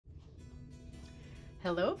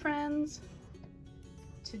Hello friends!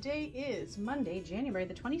 Today is Monday, January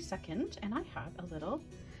the 22nd, and I have a little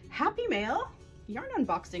Happy Mail yarn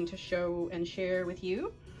unboxing to show and share with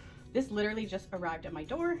you. This literally just arrived at my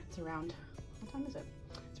door. It's around, what time is it?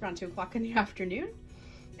 It's around 2 o'clock in the afternoon.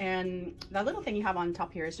 And that little thing you have on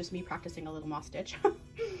top here is just me practicing a little moss stitch.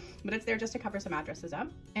 But it's there just to cover some addresses up.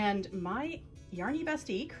 And my yarny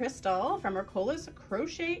bestie, Crystal from Ricola's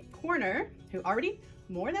Crochet Corner, who already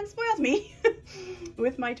more than spoiled me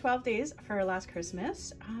with my 12 days for last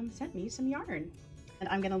Christmas, sent me some yarn. And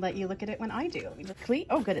I'm gonna let you look at it when I do. Let me look quickly.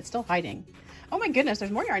 Oh good, it's still hiding. Oh my goodness,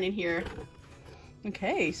 there's more yarn in here.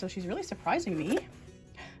 Okay, so she's really surprising me.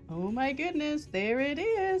 Oh my goodness, there it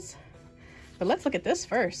is. But let's look at this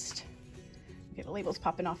first. Okay, the label's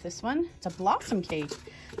popping off this one. It's a blossom cake.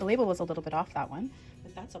 The label was a little bit off that one,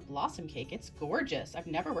 but that's a blossom cake. It's gorgeous. I've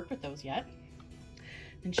never worked with those yet.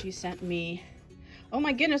 And she sent me, oh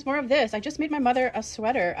my goodness, more of this. I just made my mother a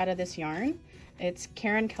sweater out of this yarn. It's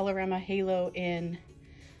Karen Colorama Halo in,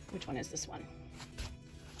 which one is this one?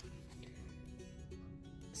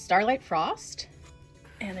 Starlight Frost.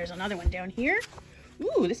 And there's another one down here.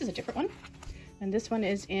 Ooh, this is a different one. And this one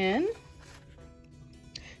is in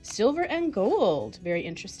Silver and Gold. Very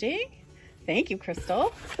interesting. Thank you,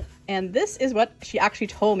 Crystal. And this is what she actually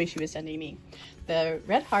told me she was sending me. The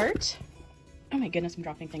Red Heart. Oh my goodness, I'm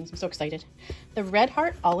dropping things. I'm so excited. The Red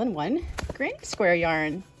Heart all-in-one granny square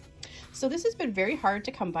yarn. So this has been very hard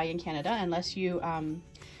to come by in Canada unless you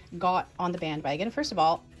got on the bandwagon. First of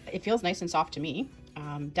all, it feels nice and soft to me.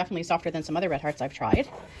 Definitely softer than some other Red Hearts I've tried.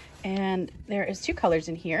 And there is 2 colors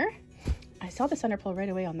in here. I saw the center pull right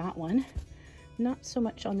away on that one. Not so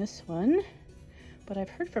much on this one, but I've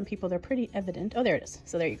heard from people they're pretty evident. Oh, there it is.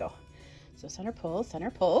 So there you go. So center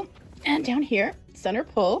pull, and down here, center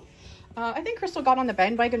pull. I think Crystal got on the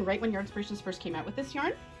bandwagon right when Yarn Inspirations first came out with this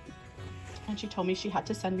yarn. And she told me she had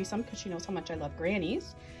to send me some because she knows how much I love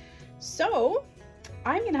grannies. So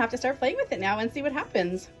I'm gonna have to start playing with it now and see what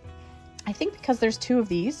happens. I think because there's 2 of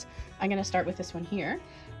these, I'm gonna start with this one here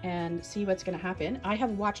and see what's gonna happen. I have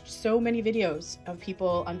watched so many videos of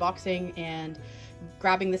people unboxing and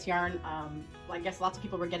grabbing this yarn. I guess lots of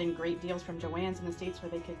people were getting great deals from Joann's in the States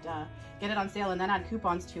where they could get it on sale and then add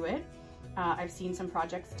coupons to it. I've seen some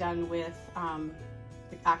projects done with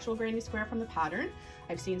the actual granny square from the pattern.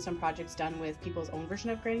 I've seen some projects done with people's own version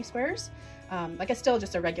of granny squares. Like it's still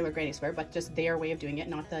just a regular granny square, but just their way of doing it,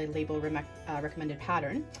 not the label recommended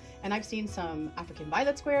pattern. And I've seen some African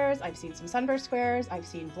violet squares. I've seen some Sunburst squares. I've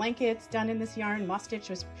seen blankets done in this yarn, moss stitch,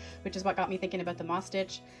 which is what got me thinking about the moss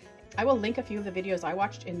stitch. I will link a few of the videos I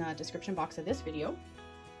watched in the description box of this video.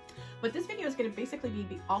 But this video is going to basically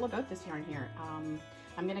be all about this yarn here.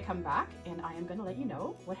 I'm going to come back and I am going to let you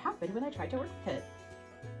know what happened when I tried to work with it.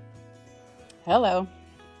 Hello.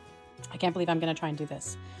 I can't believe I'm going to try and do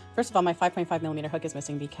this. First of all, my 5.5mm hook is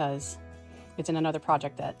missing because it's in another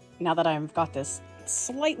project that now that I've got this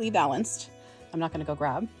slightly balanced, I'm not going to go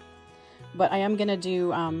grab. But I am going to do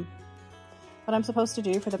what I'm supposed to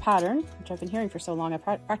do for the pattern, which I've been hearing for so long I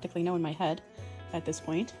practically know in my head at this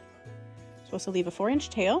point. I'm supposed to leave a 4-inch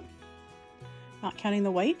tail, not counting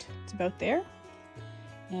the white. It's about there.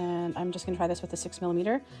 And I'm just going to try this with a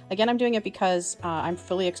 6mm. Again, I'm doing it because I'm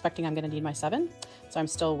fully expecting I'm going to need my 7. So I'm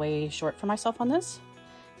still way short for myself on this.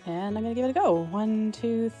 And I'm going to give it a go. 1,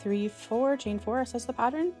 2, 3, 4. Chain 4 says the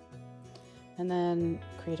pattern. And then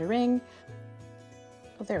create a ring.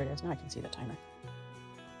 Oh, there it is. Now I can see the timer.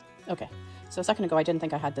 Okay. So a second ago, I didn't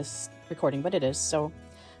think I had this recording, but it is. So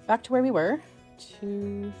back to where we were.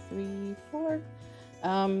 2, 3, 4.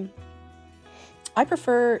 I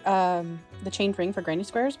prefer the chain ring for granny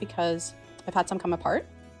squares because I've had some come apart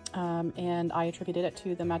and I attributed it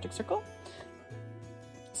to the magic circle.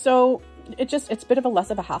 So it's a bit of a less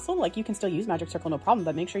of a hassle. Like you can still use magic circle, no problem,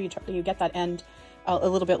 but make sure you get that end a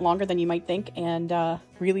little bit longer than you might think and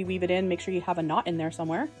really weave it in. Make sure you have a knot in there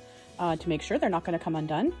somewhere to make sure they're not going to come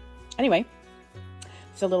undone. Anyway,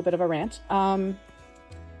 it's a little bit of a rant. 1,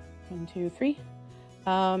 2, 3.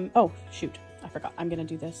 Oh, shoot. I forgot. I'm going to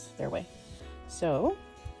do this their way. So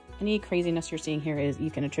any craziness you're seeing here is you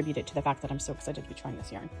can attribute it to the fact that I'm so excited to be trying this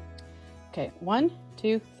yarn. Okay, 1,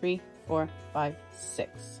 2, 3, 4, 5,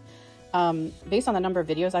 6. Based on the number of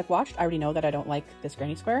videos I've watched, I already know that I don't like this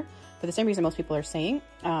granny square for the same reason most people are saying.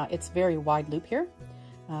 It's very wide loop here,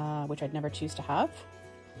 which I'd never choose to have.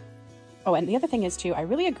 Oh, and the other thing is too, I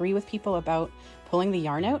really agree with people about pulling the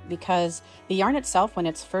yarn out because the yarn itself, when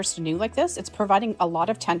it's first new like this, it's providing a lot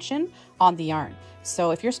of tension on the yarn.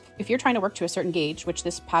 So if you're trying to work to a certain gauge, which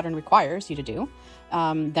this pattern requires you to do,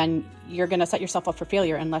 then you're going to set yourself up for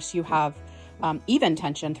failure unless you have even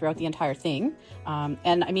tension throughout the entire thing.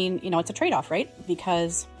 And I mean, you know, it's a trade-off, right?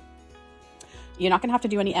 Because you're not gonna have to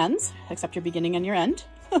do any ends, except your beginning and your end.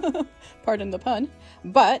 Pardon the pun.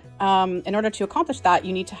 But in order to accomplish that,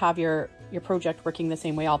 you need to have your project working the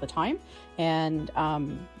same way all the time. And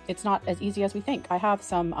it's not as easy as we think. I have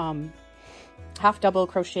some half double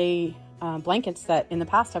crochet blankets that in the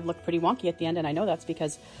past have looked pretty wonky at the end, and I know that's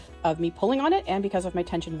because of me pulling on it and because of my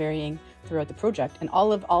tension varying throughout the project. And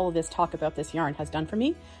all of this talk about this yarn has done for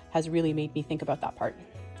me has really made me think about that part.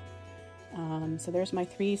 So there's my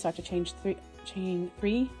 3, so I have to chain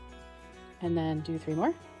 3 and then do 3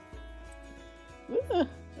 more. Ooh.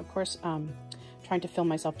 Of course, trying to film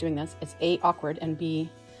myself doing this, it's A, awkward, and B,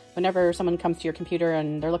 whenever someone comes to your computer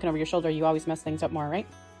and they're looking over your shoulder, you always mess things up more, right?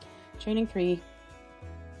 Chaining 3,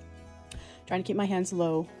 trying to keep my hands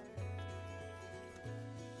low.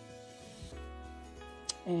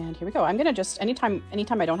 And here we go. I'm gonna just, anytime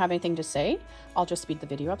I don't have anything to say, I'll just speed the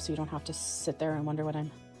video up so you don't have to sit there and wonder what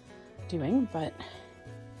I'm doing, but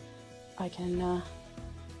I can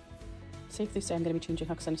safely say I'm gonna be changing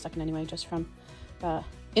hooks in a second anyway, just from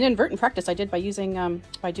inadvertent practice I did by using,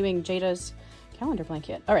 by doing Jada's calendar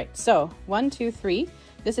blanket. All right, so 1, 2, 3.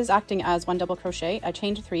 This is acting as 1 double crochet. I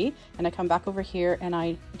chained 3 and I come back over here and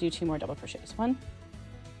I do 2 more double crochets. 1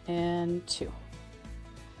 and 2.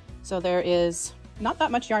 So there is not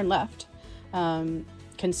that much yarn left,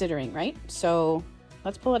 considering, right? So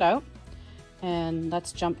let's pull it out and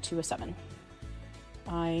let's jump to a 7.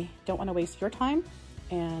 I don't want to waste your time,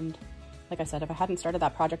 and like I said, if I hadn't started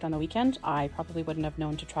that project on the weekend, I probably wouldn't have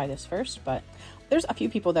known to try this first, but there's a few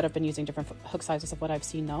people that have been using different hook sizes of what I've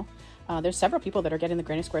seen though. There's several people that are getting the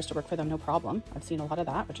granny squares to work for them, no problem. I've seen a lot of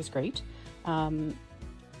that, which is great.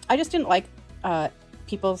 I just didn't like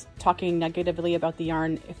people talking negatively about the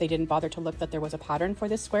yarn if they didn't bother to look that there was a pattern for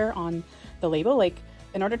this square on the label. Like,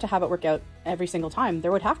 in order to have it work out every single time,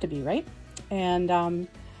 there would have to be, right? And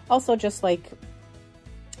also just like,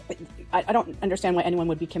 I don't understand why anyone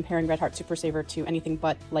would be comparing Red Heart Super Saver to anything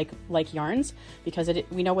but like yarns, because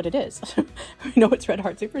we know what it is. We know it's Red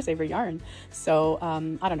Heart Super Saver yarn. So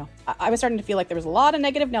I don't know. I was starting to feel like there was a lot of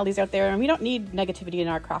negative Nellies out there, and we don't need negativity in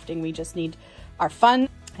our crafting. We just need our fun.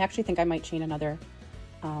 I actually think I might chain another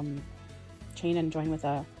chain and join with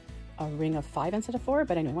a ring of 5 instead of 4.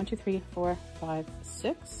 But anyway, 1, 2, 3, 4, 5,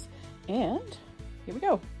 6, and here we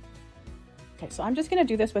go. Okay, so I'm just gonna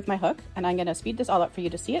do this with my hook, and I'm gonna speed this all up for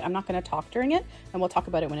you to see it. I'm not gonna talk during it, and we'll talk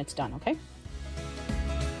about it when it's done, okay?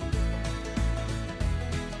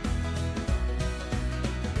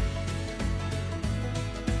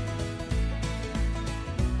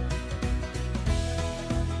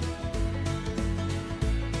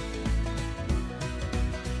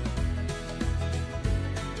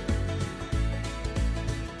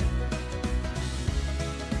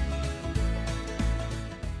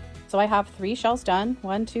 So I have 3 shells done,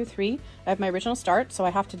 1, 2, 3. I have my original start, so I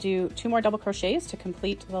have to do 2 more double crochets to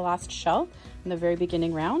complete the last shell in the very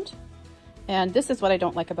beginning round. And this is what I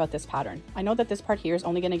don't like about this pattern. I know that this part here is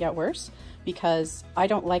only going to get worse because I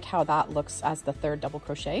don't like how that looks as the 3rd double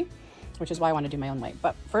crochet, which is why I want to do my own way.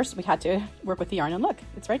 But first we had to work with the yarn, and look,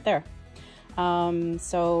 it's right there.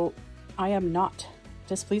 So I am not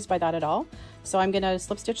displeased by that at all. So I'm going to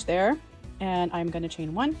slip stitch there, and I'm going to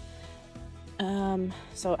chain 1.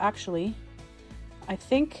 So actually, I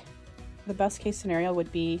think the best case scenario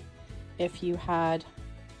would be if you had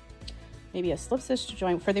maybe a slip stitch to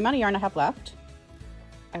join. For the amount of yarn I have left,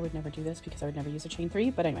 I would never do this because I would never use a chain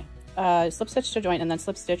 3, but anyway, slip stitch to join and then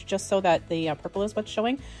slip stitch just so that the purple is what's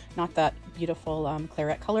showing, not that beautiful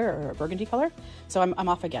claret color or burgundy color. So I'm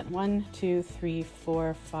off again. 1, 2, 3,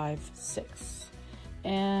 4, 5, 6,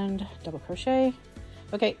 and double crochet.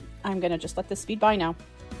 Okay, I'm gonna just let this speed by now.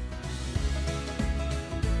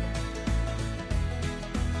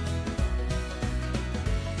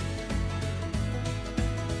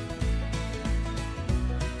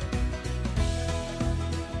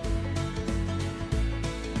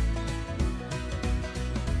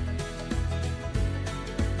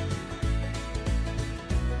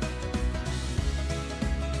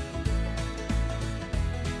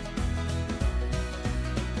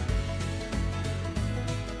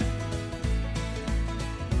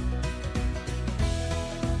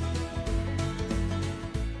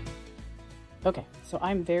 Okay, so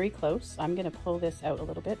I'm very close. I'm gonna pull this out a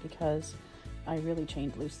little bit because I really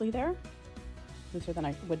chained loosely there. Looser than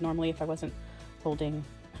I would normally if I wasn't trying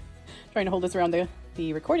to hold this around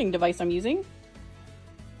the recording device I'm using.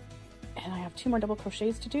 And I have 2 more double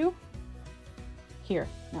crochets to do here.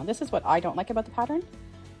 Now this is what I don't like about the pattern.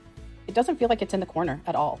 it doesn't feel like it's in the corner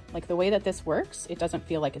at all. Like the way that this works, it doesn't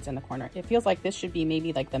feel like it's in the corner. It feels like this should be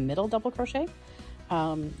maybe like the middle double crochet.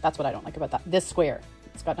 That's what I don't like about that. This square,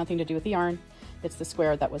 it's got nothing to do with the yarn. It's the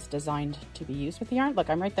square that was designed to be used with the yarn. Look,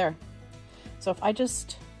 I'm right there. So if I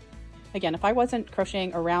just, again, if I wasn't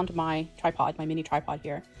crocheting around my tripod, my mini tripod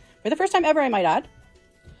here, for the first time ever, I might add,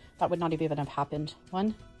 that would not even have happened.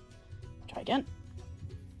 1, try again,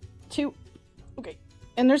 2, okay.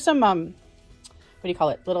 And there's some, what do you call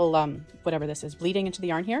it? Little, whatever this is, bleeding into the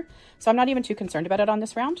yarn here. So I'm not even too concerned about it on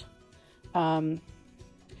this round. And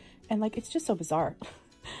like, it's just so bizarre.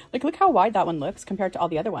 Like, look how wide that one looks compared to all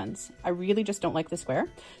the other ones. I really just don't like the square.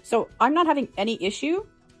 So I'm not having any issue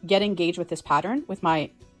getting gauge with this pattern with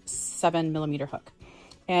my 7mm hook.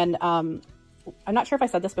 And I'm not sure if I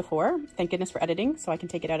said this before. Thank goodness for editing, so I can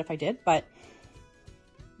take it out if I did. But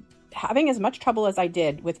having as much trouble as I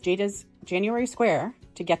did with Jada's January square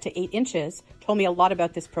to get to 8 inches told me a lot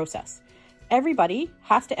about this process. Everybody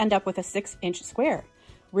has to end up with a 6-inch square.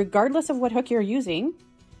 Regardless of what hook you're using,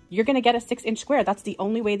 you're going to get a 6-inch square. That's the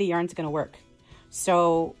only way the yarn's going to work.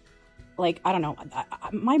 So, like, I don't know.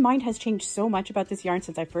 My mind has changed so much about this yarn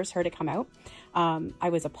since I first heard it come out. I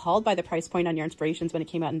was appalled by the price point on Yarnspirations when it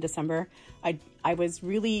came out in December. I was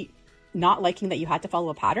really not liking that you had to follow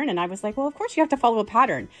a pattern. And I was like, well, of course you have to follow a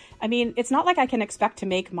pattern. I mean, it's not like I can expect to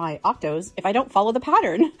make my octos if I don't follow the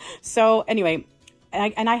pattern. So anyway,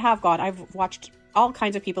 I've watched all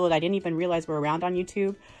kinds of people that I didn't even realize were around on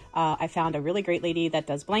YouTube. I found a really great lady that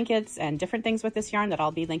does blankets and different things with this yarn that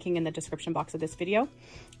I'll be linking in the description box of this video.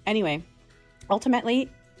 Anyway,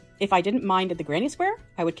 ultimately, if I didn't mind the granny square,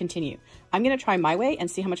 I would continue. I'm going to try my way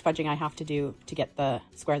and see how much fudging I have to do to get the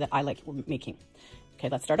square that I like making. Okay,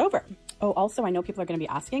 let's start over. Oh, also, I know people are going to be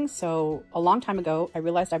asking. So a long time ago, I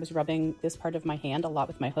realized I was rubbing this part of my hand a lot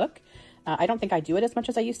with my hook. I don't think I do it as much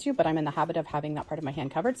as I used to, but I'm in the habit of having that part of my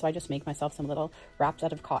hand covered. So I just make myself some little wraps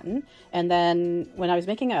out of cotton. And then when I was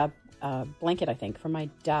making a blanket, I think, for my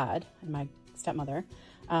dad and my stepmother,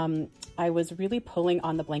 I was really pulling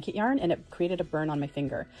on the blanket yarn and it created a burn on my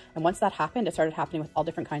finger. And once that happened, it started happening with all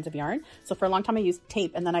different kinds of yarn. So for a long time I used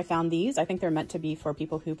tape, and then I found these. I think they're meant to be for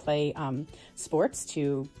people who play sports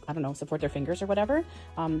to, I don't know, support their fingers or whatever.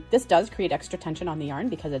 This does create extra tension on the yarn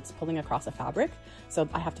because it's pulling across a fabric. So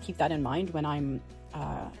I have to keep that in mind when I'm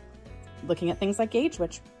looking at things like gauge,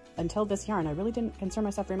 which until this yarn, I really didn't concern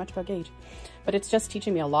myself very much about gauge. But it's just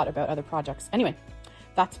teaching me a lot about other projects. Anyway,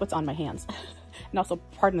 that's what's on my hands. And also,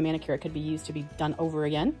 pardon the manicure, it could be used to be done over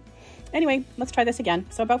again. Anyway, let's try this again.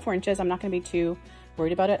 So about 4 inches, I'm not going to be too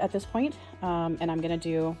worried about it at this point. And I'm going to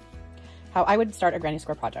do how I would start a granny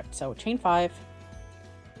square project. So chain 5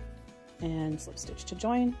 and slip stitch to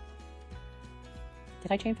join.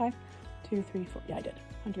 Did I chain 5? 2, 3, 4. Yeah, I did.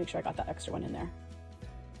 I want to make sure I got that extra one in there.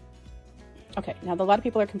 Okay, now a lot of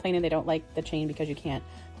people are complaining they don't like the chain because you can't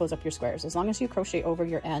close up your squares. As long as you crochet over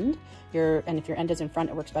your end, and if your end is in front,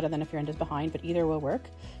 it works better than if your end is behind, but either will work.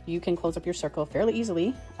 You can close up your circle fairly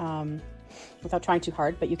easily without trying too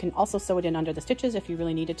hard, but you can also sew it in under the stitches if you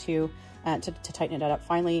really needed to tighten it up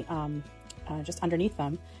finally, just underneath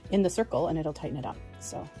them in the circle, and it'll tighten it up.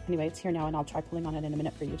 So anyway, it's here now, and I'll try pulling on it in a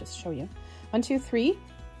minute for you just to show you. 1, 2, 3.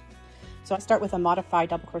 So I start with a modified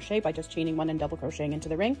double crochet by just chaining 1 and double crocheting into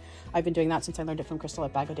the ring. I've been doing that since I learned it from Crystal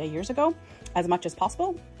at Bag O' Day years ago, as much as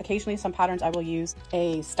possible. Occasionally, some patterns I will use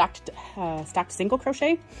a stacked single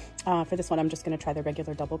crochet. For this one, I'm just going to try the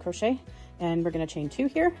regular double crochet, and we're going to chain 2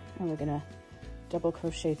 here, and we're going to double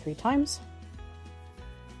crochet 3 times.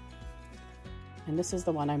 And this is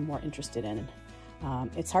the one I'm more interested in.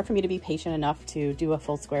 It's hard for me to be patient enough to do a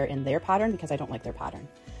full square in their pattern because I don't like their pattern.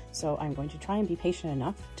 So I'm going to try and be patient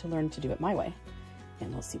enough to learn to do it my way,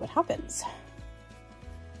 and we'll see what happens.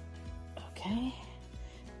 Okay.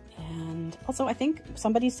 And also, I think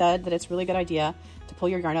somebody said that it's a really good idea to pull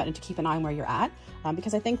your yarn out and to keep an eye on where you're at,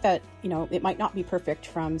 because I think that, you know, it might not be perfect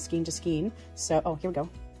from skein to skein. So, oh, here we go.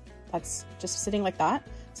 That's just sitting like that.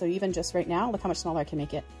 So even just right now, look how much smaller I can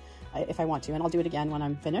make it if I want to, and I'll do it again when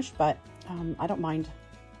I'm finished, but I don't mind.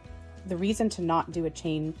 The reason to not do a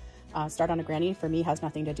chain start on a granny for me has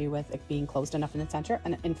nothing to do with it being closed enough in the center,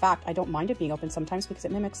 and in fact I don't mind it being open sometimes because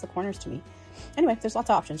it mimics the corners to me. Anyway, there's lots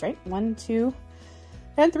of options, right? 1, 2,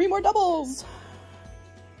 and 3 more doubles.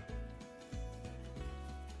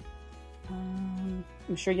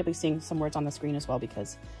 I'm sure you'll be seeing some words on the screen as well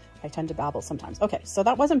because I tend to babble sometimes. Okay, so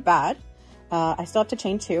that wasn't bad. I still have to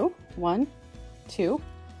chain 2. 1, 2.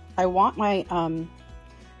 I want my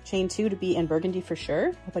chain 2 to be in burgundy for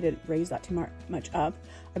sure. Hope I didn't raise that too much up.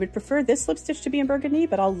 I would prefer this slip stitch to be in burgundy,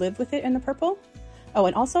 but I'll live with it in the purple. Oh,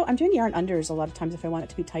 and also I'm doing yarn unders a lot of times if I want it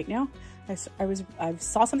to be tight now. I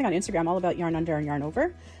saw something on Instagram all about yarn under and yarn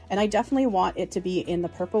over, and I definitely want it to be in the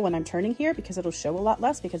purple when I'm turning here because it'll show a lot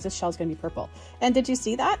less because this shell is going to be purple. And did you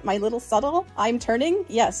see that? My little subtle, I'm turning.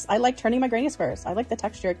 Yes, I like turning my granny squares. I like the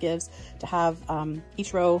texture it gives to have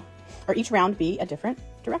each row or each round be a different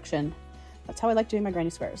direction. That's how I like doing my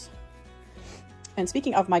granny squares. And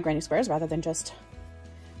speaking of my granny squares, rather than just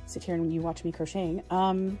sit here and you watch me crocheting,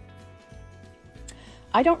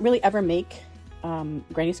 I don't really ever make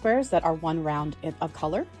granny squares that are one round of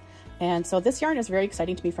color. And so this yarn is very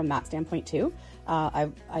exciting to me from that standpoint too. I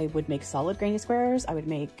would make solid granny squares. I would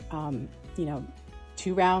make, you know,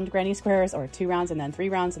 2 round granny squares, or 2 rounds and then 3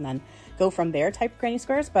 rounds and then go from there type granny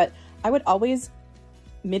squares. But I would always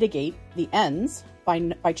mitigate the ends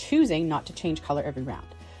by choosing not to change color every round.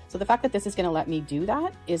 So the fact that this is going to let me do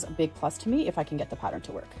that is a big plus to me if I can get the pattern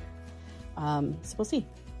to work. So we'll see.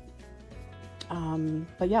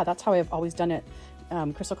 But yeah, that's how I've always done it.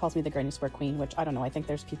 Crystal calls me the granny square queen, which I don't know. I think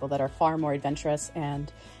there's people that are far more adventurous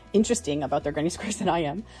and interesting about their granny squares than I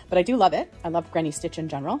am, but I do love it. I love granny stitch in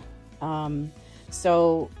general.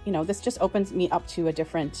 So, you know, this just opens me up to a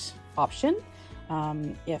different option.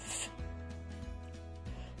 If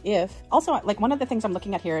also, like, one of the things I'm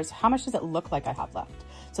looking at here is how much does it look like I have left,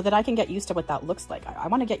 so that I can get used to what that looks like. I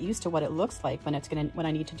want to get used to what it looks like when when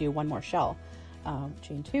I need to do one more shell.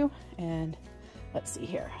 Chain 2, and let's see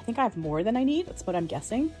here. I think I have more than I need. That's what I'm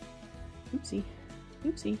guessing. Oopsie,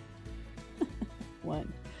 oopsie.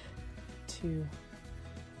 1, 2,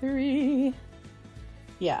 3.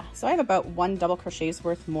 Yeah, so I have about 1 double crochet's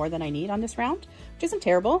worth more than I need on this round, which isn't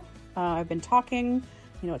terrible. I've been talking,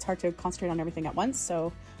 you know, it's hard to concentrate on everything at once.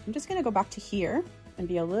 So I'm just gonna go back to here and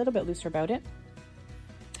be a little bit looser about it.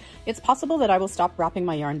 It's possible that I will stop wrapping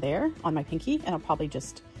my yarn there on my pinky, and I'll probably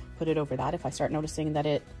just put it over that if I start noticing that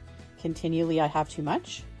it continually I have too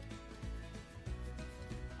much.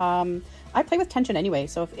 I play with tension anyway,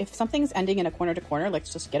 so if something's ending in a corner to corner,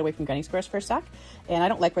 let's just get away from granny squares for a sec, and I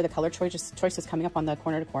don't like where the color choice is coming up on the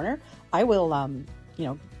corner to corner, I will you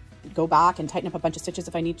know, go back and tighten up a bunch of stitches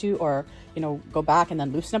if I need to, or, you know, go back and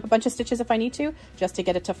then loosen up a bunch of stitches if I need to, just to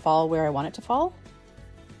get it to fall where I want it to fall.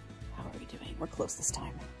 How are we doing? We're close this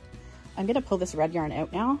time. I'm gonna pull this red yarn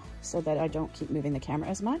out now so that I don't keep moving the camera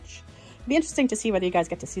as much. It'd be interesting to see whether you guys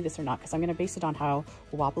get to see this or not, because I'm gonna base it on how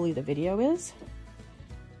wobbly the video is.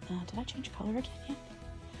 Did I change color again yet?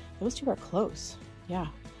 Those two are close. Yeah,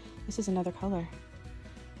 this is another color.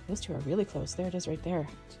 Those two are really close. There it is right there.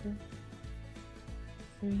 2,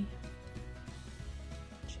 3,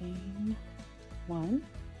 chain 1,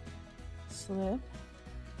 slip.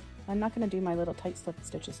 I'm not going to do my little tight slip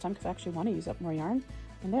stitch this time because I actually want to use up more yarn.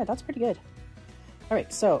 And there, that's pretty good. All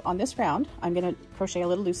right, so on this round, I'm going to crochet a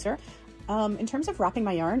little looser. In terms of wrapping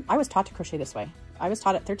my yarn, I was taught to crochet this way. I was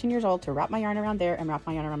taught at 13 years old to wrap my yarn around there and wrap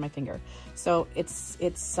my yarn around my finger. So it's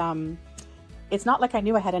not like I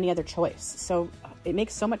knew I had any other choice. So it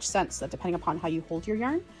makes so much sense that depending upon how you hold your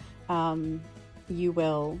yarn, you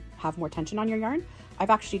will have more tension on your yarn.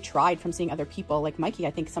 I've actually tried from seeing other people, like Mikey,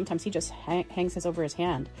 I think sometimes he just hangs his over his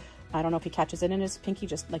hand. I don't know if he catches it in his pinky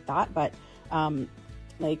just like that, but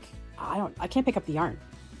like I can't pick up the yarn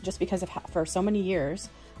just because for so many years,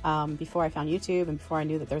 before I found YouTube and before I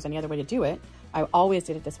knew that there was any other way to do it, I always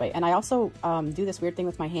did it this way. And I also do this weird thing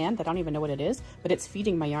with my hand that I don't even know what it is, but it's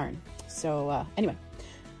feeding my yarn. So anyway,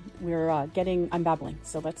 I'm babbling.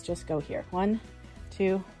 So let's just go here. 1,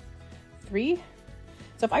 2, 3.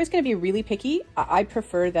 So if I was going to be really picky, I'd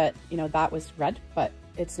prefer that, you know, that was red, but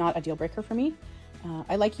it's not a deal breaker for me.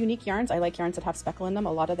 I like unique yarns. I like yarns that have speckle in them.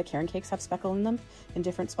 A lot of the Caron cakes have speckle in them in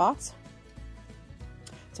different spots.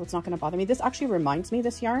 So it's not going to bother me. This actually reminds me,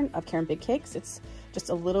 this yarn, of Caron Big Cakes. It's just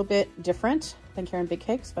a little bit different than Caron Big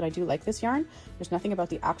Cakes, but I do like this yarn. There's nothing about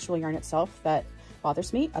the actual yarn itself that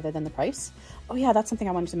bothers me other than the price. Oh yeah, that's something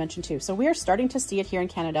I wanted to mention too. So we are starting to see it here in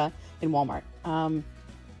Canada in Walmart.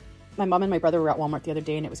 My mom and my brother were at Walmart the other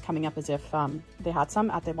day, and it was coming up as if they had some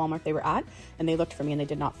at the Walmart they were at, and they looked for me and they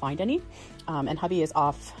did not find any. And hubby is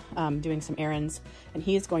off doing some errands, and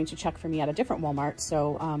he is going to check for me at a different Walmart.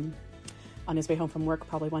 So on his way home from work,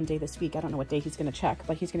 probably one day this week. I don't know what day he's going to check,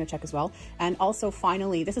 but he's going to check as well. And also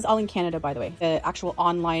finally, this is all in Canada, by the way, the actual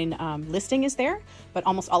online listing is there, but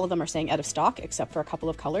almost all of them are saying out of stock except for a couple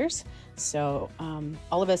of colors. So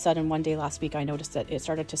all of a sudden one day last week, I noticed that it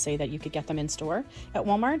started to say that you could get them in store at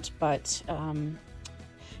Walmart, but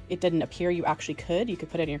it didn't appear you actually could. You could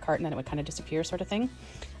put it in your cart and then it would kind of disappear, sort of thing.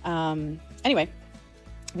 Anyway,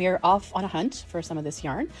 we are off on a hunt for some of this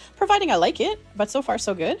yarn, providing I like it, but so far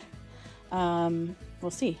so good. We'll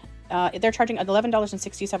see. they're charging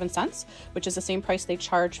 $11.67, which is the same price they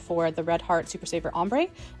charge for the Red Heart Super Saver Ombre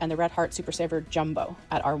and the Red Heart Super Saver Jumbo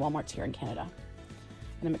at our Walmarts here in Canada.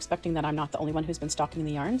 And I'm expecting that I'm not the only one who's been stocking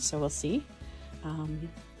the yarn, so we'll see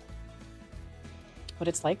what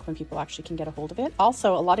it's like when people actually can get a hold of it.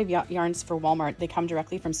 Also, a lot of yarns for Walmart, they come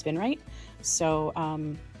directly from SpinRite, so I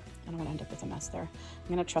don't want to end up with a mess there. I'm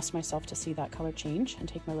going to trust myself to see that color change and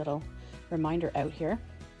take my little reminder out here.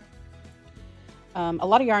 A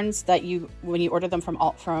lot of yarns that when you order them from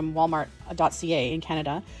Walmart.ca in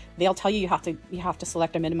Canada, they'll tell you you have to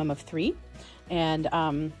select a minimum of 3,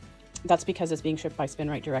 and that's because it's being shipped by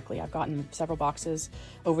SpinRite directly. I've gotten several boxes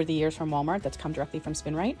over the years from Walmart that's come directly from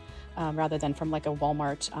SpinRite, rather than from like a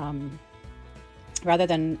Walmart, from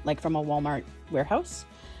a Walmart warehouse.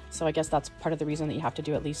 So I guess that's part of the reason that you have to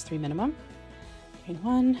do at least 3 minimum. Chain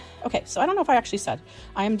 1. Okay, so I don't know if I actually said,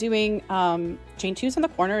 I am doing chain 2s in the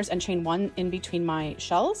corners and chain 1 in between my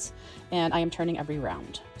shells, and I am turning every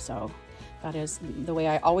round. So that is the way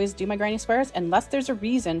I always do my granny squares, unless there's a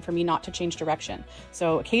reason for me not to change direction.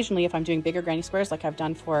 So occasionally, if I'm doing bigger granny squares, like I've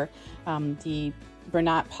done for the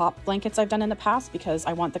Bernat pop blankets I've done in the past, because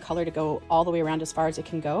I want the color to go all the way around as far as it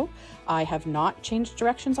can go, I have not changed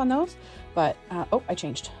directions on those. But, oh, I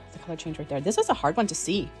changed. The color changed right there. This is a hard one to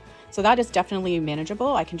see. So that is definitely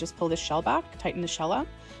manageable. I can just pull this shell back, tighten the shell up,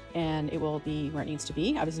 and it will be where it needs to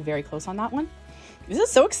be. I was very close on that one. This is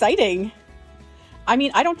so exciting. I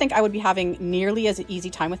mean, I don't think I would be having nearly as easy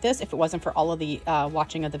time with this if it wasn't for all of the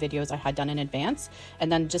watching of the videos I had done in advance. And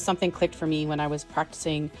then just something clicked for me when I was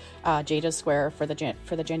practicing Jada's square for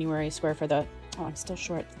the January square for the, oh, I'm still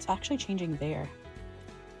short. It's actually changing there.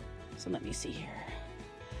 So let me see here.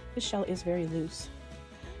 This shell is very loose.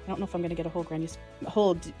 I don't know if I'm going to get a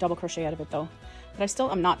whole double crochet out of it though. But I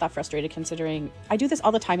still am not that frustrated, considering I do this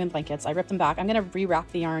all the time in blankets. I rip them back. I'm going to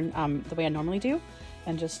re-wrap the yarn the way I normally do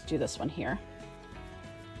and just do this one here.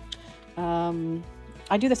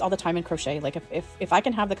 I do this all the time in crochet. Like if I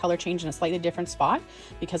can have the color change in a slightly different spot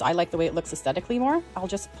because I like the way it looks aesthetically more, I'll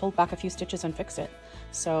just pull back a few stitches and fix it.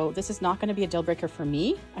 So this is not going to be a deal breaker for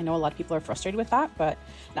me. I know a lot of people are frustrated with that, but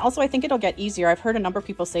also I think it'll get easier. I've heard a number of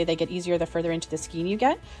people say they get easier the further into the skein you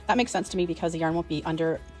get. That makes sense to me because the yarn won't be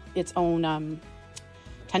under its own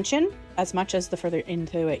tension as much as the further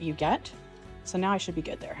into it you get. So now I should be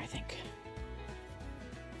good there, I think.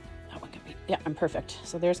 That one could be, yeah, I'm perfect.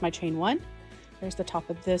 So there's my chain 1. There's the top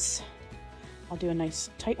of this. I'll do a nice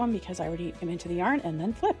tight one because I already am into the yarn, and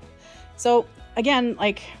then flip. So again,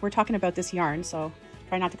 like we're talking about this yarn, so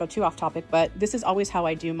try not to go too off topic, but this is always how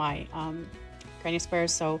I do my granny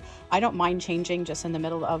squares. So I don't mind changing just in the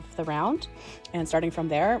middle of the round and starting from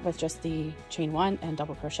there with just the chain 1 and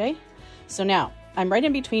double crochet. So now I'm right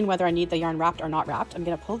in between whether I need the yarn wrapped or not wrapped. I'm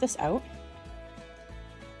going to pull this out.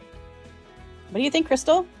 What do you think,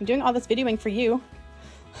 Crystal? I'm doing all this videoing for you.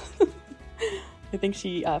 I think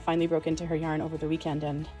she finally broke into her yarn over the weekend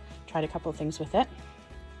and tried a couple of things with it.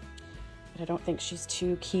 But I don't think she's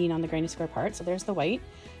too keen on the granny square part. So there's the white.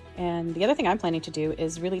 And the other thing I'm planning to do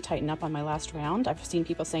is really tighten up on my last round. I've seen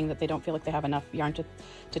people saying that they don't feel like they have enough yarn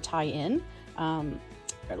to tie in,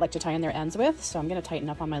 or like to tie in their ends with. So I'm going to tighten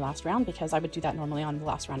up on my last round because I would do that normally on the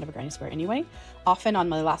last round of a granny square anyway. Often on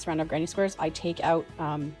my last round of granny squares, I take out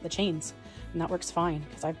the chains, and that works fine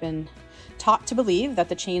because I've been taught to believe that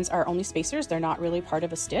the chains are only spacers. They're not really part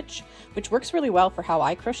of a stitch, which works really well for how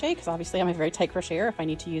I crochet, because obviously I'm a very tight crocheter if I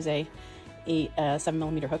need to use a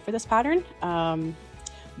 7mm hook for this pattern.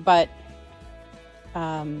 But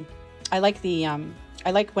I like the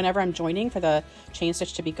I like whenever I'm joining for the chain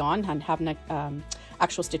stitch to be gone and having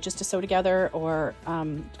actual stitches to sew together or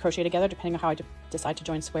crochet together, depending on how I decide to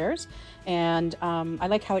join squares. And I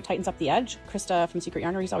like how it tightens up the edge. Krista from Secret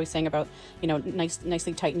Yarnery is always saying about, you know,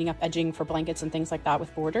 nicely tightening up edging for blankets and things like that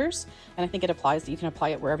with borders. And I think it applies that you can apply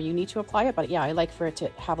it wherever you need to apply it. But yeah, I like for it to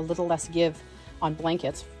have a little less give on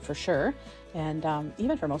blankets for sure. And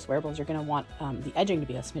even for most wearables, you're going to want the edging to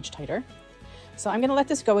be a smidge tighter. So I'm going to let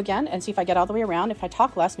this go again and see if I get all the way around. If I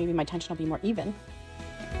talk less, maybe my tension will be more even.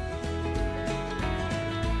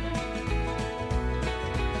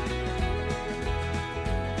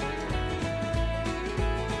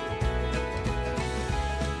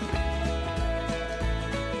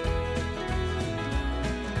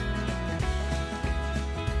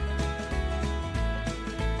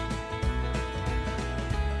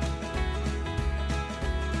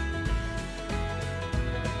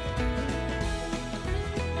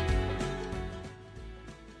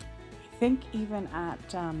 I think even at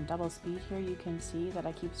double speed here, you can see that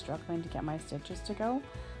I keep struggling to get my stitches to go.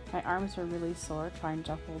 My arms are really sore trying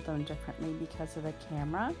to hold them differently because of the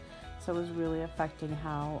camera. So it was really affecting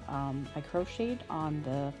how I crocheted on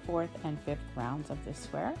the 4th and 5th rounds of this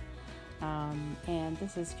square. And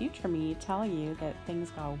this is future me telling you that things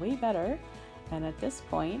got way better. And at this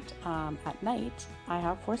point, at night, I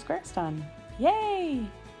have 4 squares done. Yay!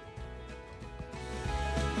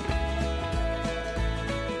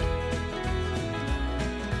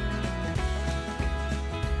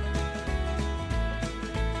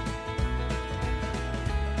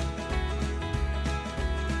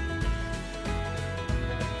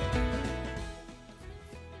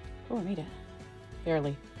 Oh, I made it.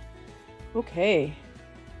 Barely. Okay.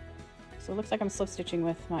 So it looks like I'm slip stitching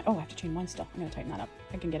with my, oh, I have to chain 1 still. I'm gonna tighten that up.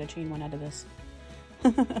 I can get a chain 1 out of this.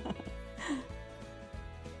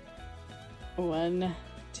 1,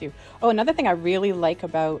 2. Oh, another thing I really like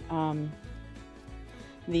about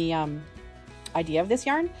the idea of this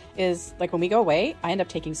yarn is, like, when we go away, I end up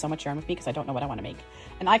taking so much yarn with me because I don't know what I want to make.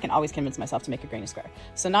 And I can always convince myself to make a granny square.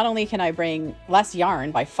 So not only can I bring less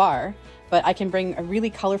yarn by far, but I can bring a really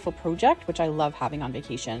colorful project, which I love having on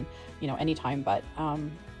vacation, you know, anytime. But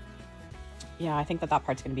yeah, I think that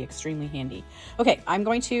part's going to be extremely handy. Okay, I'm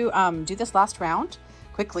going to do this last round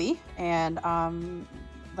quickly and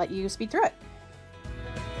let you speed through it.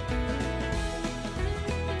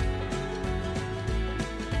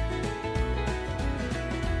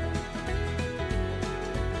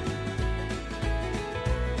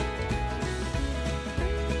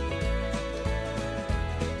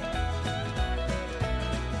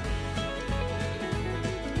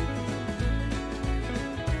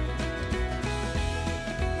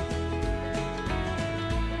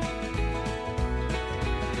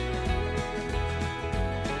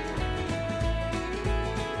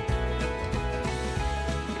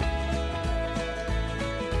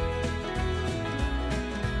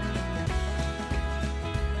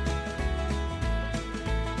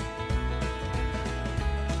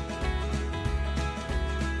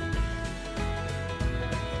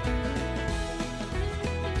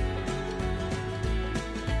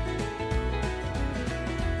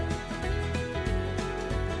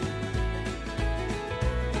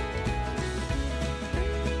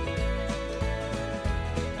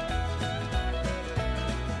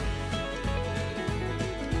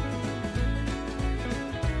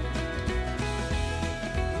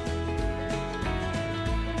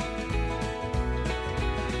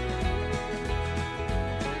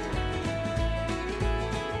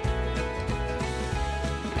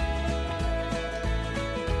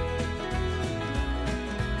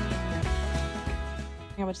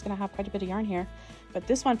 We're just gonna have quite a bit of yarn here, but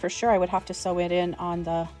this one for sure I would have to sew it in on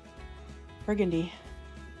the burgundy.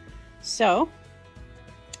 So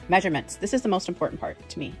measurements, this is the most important part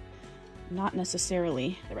to me, not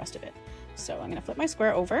necessarily the rest of it. So I'm gonna flip my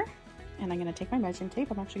square over and I'm gonna take my measuring tape.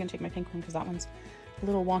 I'm actually gonna take my pink one because that one's a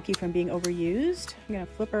little wonky from being overused. I'm gonna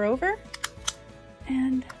flip her over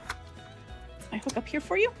and I hook up here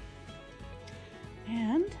for you.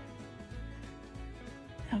 And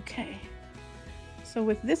okay. So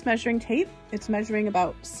with this measuring tape, it's measuring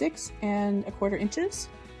about 6 1/4 inches.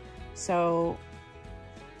 So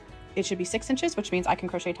it should be 6 inches, which means I can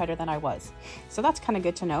crochet tighter than I was. So that's kind of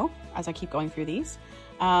good to know as I keep going through these.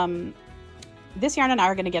 This yarn and I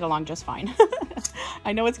are going to get along just fine.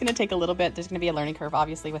 I know it's going to take a little bit. There's going to be a learning curve,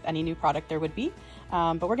 obviously, with any new product there would be.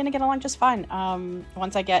 But we're going to get along just fine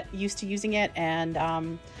once I get used to using it and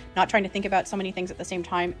not trying to think about so many things at the same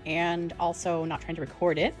time and also not trying to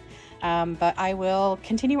record it. But I will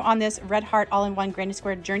continue on this Red Heart all-in-one granny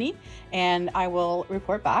square journey and I will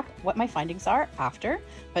report back what my findings are after.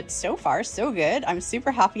 But so far, so good. I'm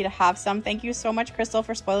super happy to have some. Thank you so much, Crystal,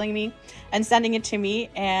 for spoiling me and sending it to me.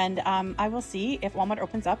 And I will see if Walmart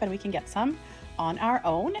opens up and we can get some on our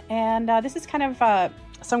own. And this is kind of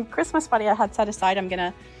some Christmas money I had set aside. I'm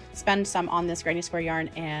gonna spend some on this granny square yarn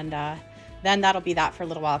and then that'll be that for a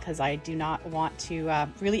little while because I do not want to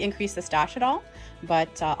really increase the stash at all.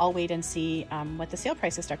 But I'll wait and see what the sale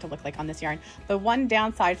prices start to look like on this yarn. The one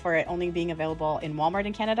downside for it only being available in Walmart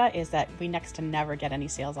in Canada is that we next to never get any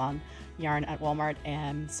sales on yarn at Walmart.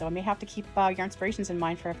 And so I may have to keep Yarnspirations in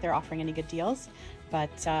mind for if they're offering any good deals.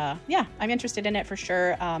 But yeah, I'm interested in it for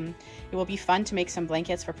sure. It will be fun to make some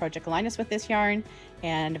blankets for Project Linus with this yarn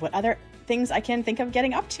and what other things I can think of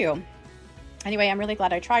getting up to. Anyway, I'm really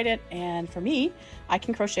glad I tried it. And for me, I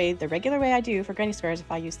can crochet the regular way I do for granny squares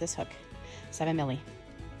if I use this hook. 7 milli.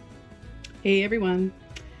 Hey everyone,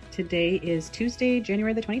 today is Tuesday,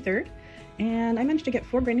 January the 23rd, and I managed to get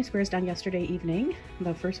 4 granny squares done yesterday evening.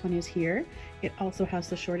 The first one is here. It also has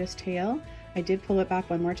the shortest tail. I did pull it back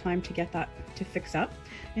one more time to get that to fix up.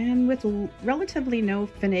 And with relatively no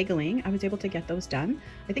finagling, I was able to get those done.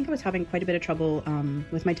 I think I was having quite a bit of trouble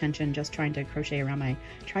with my tension just trying to crochet around my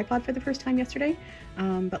tripod for the first time yesterday.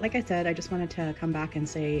 But like I said, I just wanted to come back and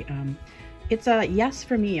say it's a yes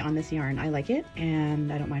for me on this yarn. I like it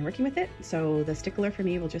and I don't mind working with it. So the stickler for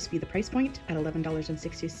me will just be the price point at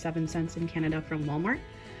 $11.67 in Canada from Walmart,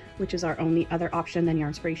 which is our only other option than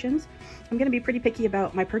Yarnspirations. I'm going to be pretty picky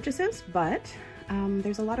about my purchases, but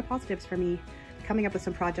there's a lot of positives for me. Coming up with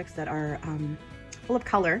some projects that are full of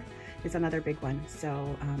color is another big one.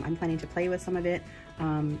 So I'm planning to play with some of it.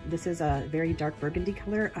 This is a very dark burgundy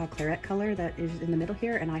color, claret color that is in the middle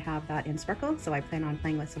here, and I have that in sparkle. So I plan on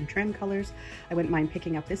playing with some trim colors. I wouldn't mind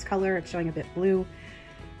picking up this color. It's showing a bit blue.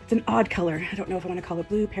 It's an odd color. I don't know if I want to call it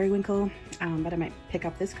blue, periwinkle, but I might pick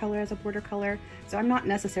up this color as a border color. So I'm not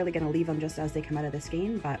necessarily going to leave them just as they come out of the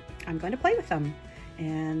skein, but I'm going to play with them.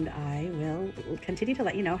 And I will continue to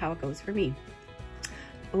let you know how it goes for me.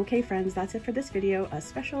 Okay friends, that's it for this video, a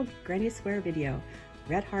special granny square video.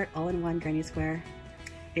 Red Heart all-in-one granny square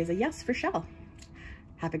is a yes for Shell.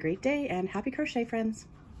 Have a great day and happy crochet, friends.